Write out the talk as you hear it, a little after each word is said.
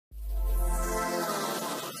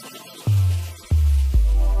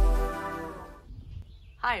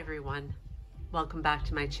Hi everyone, welcome back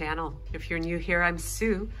to my channel. If you're new here, I'm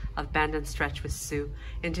Sue of Bendnstretch with Sue.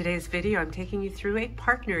 In today's video, I'm taking you through a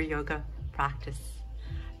partner yoga practice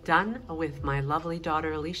done with my lovely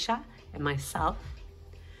daughter Alisha and myself.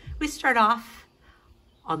 We start off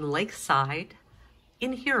on the leg side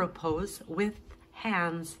in hero pose with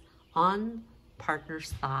hands on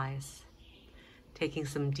partner's thighs, taking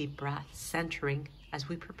some deep breaths, centering as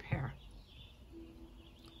we prepare.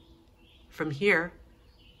 From here,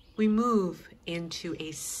 we move into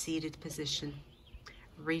a seated position,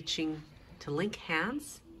 reaching to link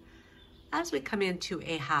hands as we come into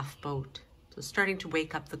a half boat. So starting to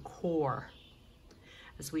wake up the core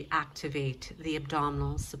as we activate the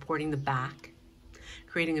abdominals, supporting the back,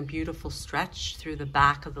 creating a beautiful stretch through the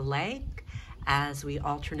back of the leg as we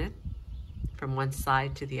alternate from one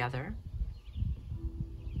side to the other.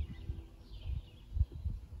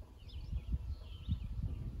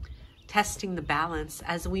 Testing the balance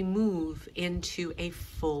as we move into a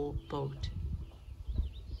full boat.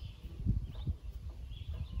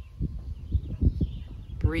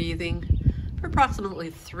 Breathing for approximately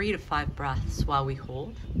 3 to 5 breaths while we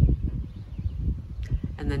hold.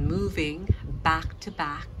 And then moving back to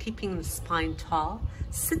back, keeping the spine tall,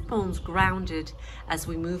 sit bones grounded as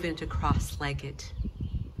we move into cross-legged.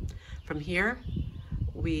 From here,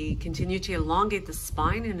 we continue to elongate the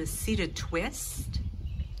spine in a seated twist,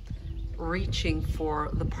 reaching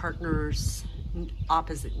for the partner's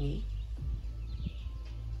opposite knee.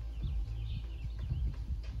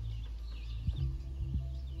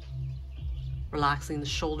 Relaxing the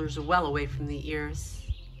shoulders well away from the ears,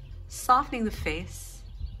 softening the face.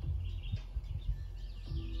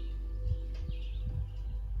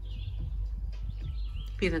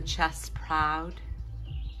 Keeping the chest proud.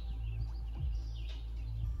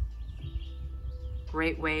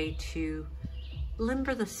 Great way to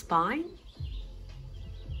limber the spine,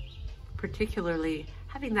 particularly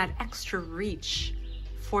having that extra reach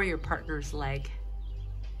for your partner's leg.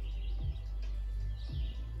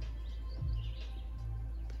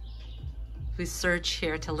 We surge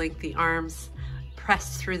here to link the arms,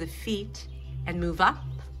 press through the feet, and move up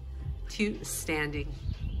to standing.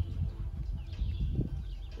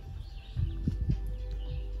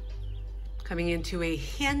 Coming into a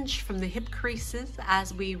hinge from the hip creases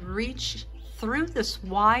as we reach through this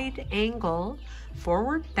wide angle,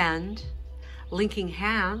 forward bend, linking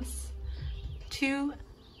hands to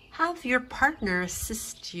have your partner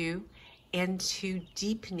assist you into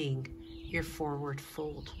deepening your forward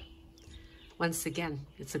fold. Once again,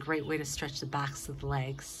 it's a great way to stretch the backs of the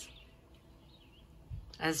legs.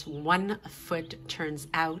 As one foot turns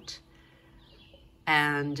out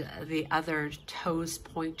and the other toes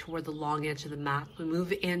point toward the long edge of the mat, we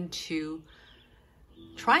move into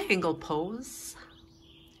triangle pose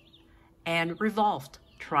and revolved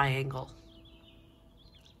triangle.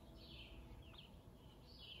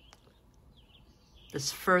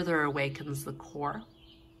 This further awakens the core,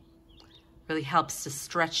 really helps to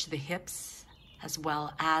stretch the hips as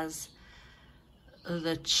well as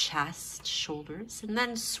the chest, shoulders, and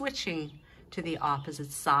then switching to the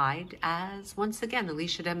opposite side as once again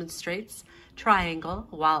Alisha demonstrates triangle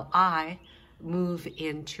while I move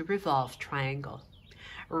into revolved triangle.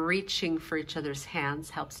 Reaching for each other's hands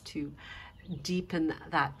helps to deepen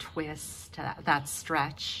that twist, that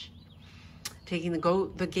stretch. Taking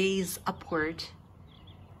the gaze upward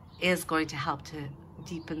is going to help to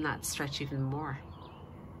deepen that stretch even more.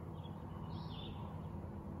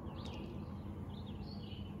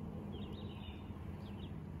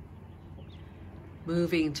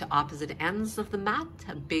 Moving to opposite ends of the mat,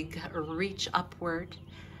 a big reach upward.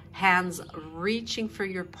 Hands reaching for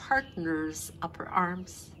your partner's upper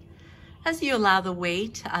arms as you allow the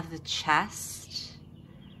weight of the chest,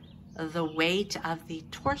 the weight of the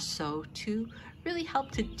torso to really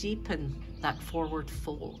help to deepen that forward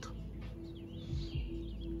fold.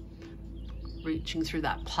 Reaching through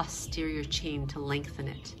that posterior chain to lengthen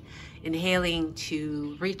it. Inhaling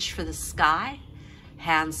to reach for the sky,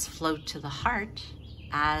 hands float to the heart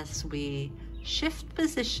as we shift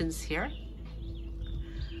positions here.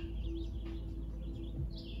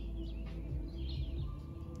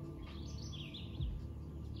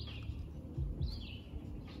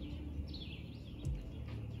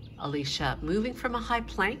 Alisha moving from a high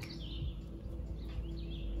plank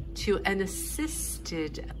to an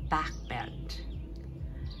assisted back bend.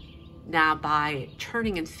 Now by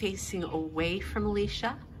turning and facing away from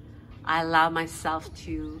Alisha, I allow myself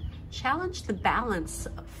to challenge the balance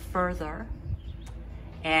further.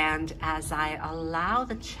 And as I allow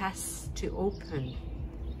the chest to open,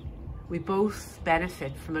 we both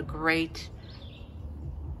benefit from a great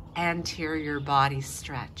anterior body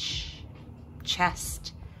stretch,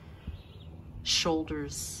 chest,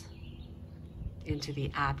 shoulders into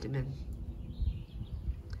the abdomen.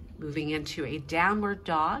 Moving into a downward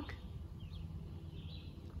dog.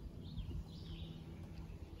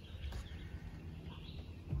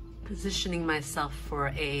 Positioning myself for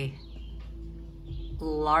a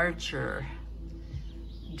larger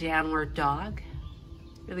downward dog.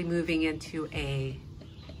 Really moving into a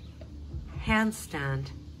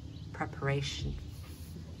handstand preparation.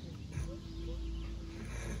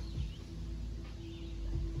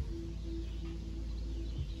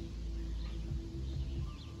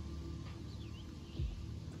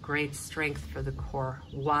 Great strength for the core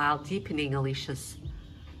while deepening Alisha's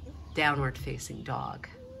downward facing dog.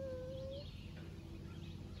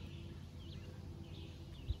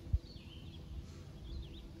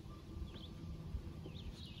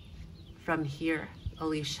 From here,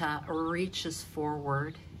 Alisha reaches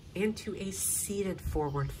forward into a seated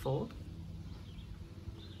forward fold,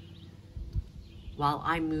 while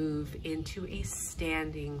I move into a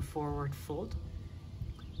standing forward fold,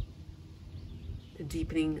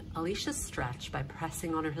 deepening Alisha's stretch by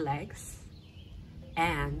pressing on her legs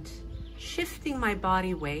and shifting my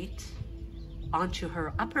body weight onto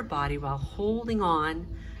her upper body while holding on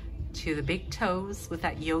to the big toes with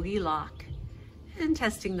that yogi lock, and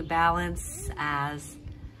testing the balance as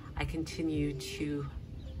I continue to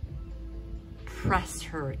press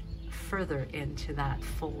her further into that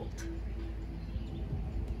fold.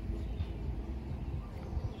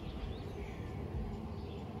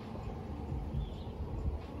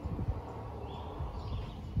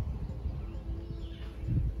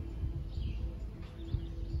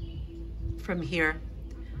 From here,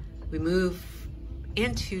 we move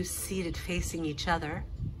into seated facing each other,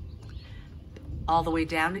 all the way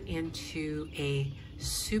down into a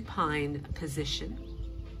supine position.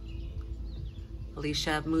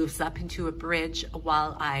 Alisha moves up into a bridge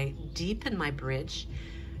while I deepen my bridge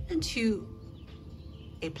into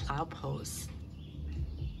a plow pose.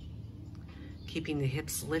 Keeping the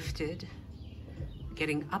hips lifted,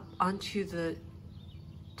 getting up onto the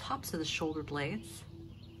tops of the shoulder blades.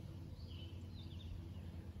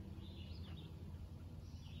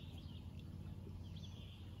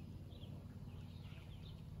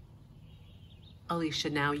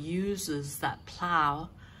 Alisha now uses that plow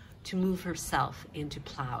to move herself into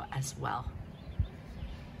plow as well.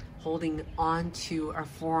 Holding onto our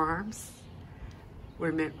forearms,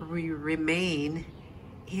 we remain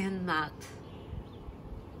in that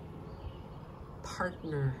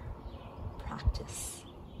partner practice.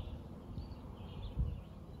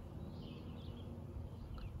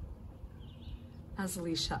 As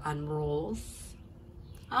Alisha unrolls,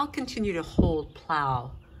 I'll continue to hold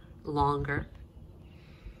plow longer.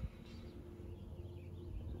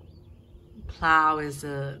 Plow is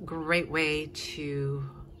a great way to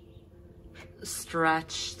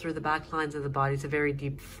stretch through the back lines of the body. It's a very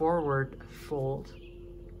deep forward fold.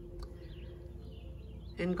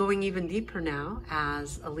 And going even deeper now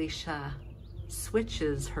as Alisha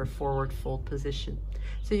switches her forward fold position.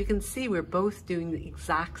 So you can see we're both doing the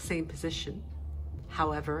exact same position.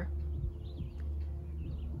 However,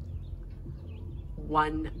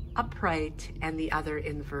 one upright and the other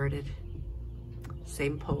inverted.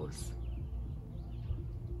 Same pose.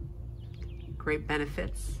 Great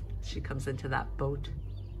benefits. She comes into that boat.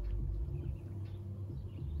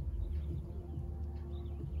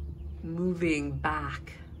 Moving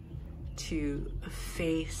back to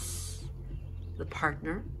face the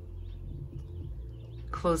partner.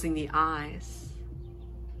 Closing the eyes.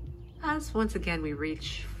 As once again we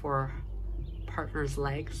reach for partner's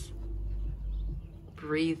legs.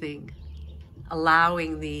 Breathing.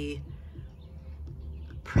 Allowing the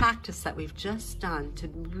practice that we've just done to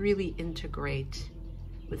really integrate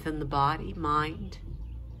within the body, mind,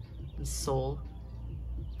 and soul.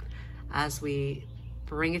 As we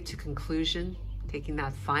bring it to conclusion, taking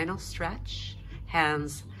that final stretch,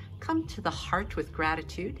 hands come to the heart with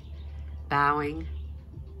gratitude, bowing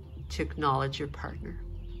to acknowledge your partner.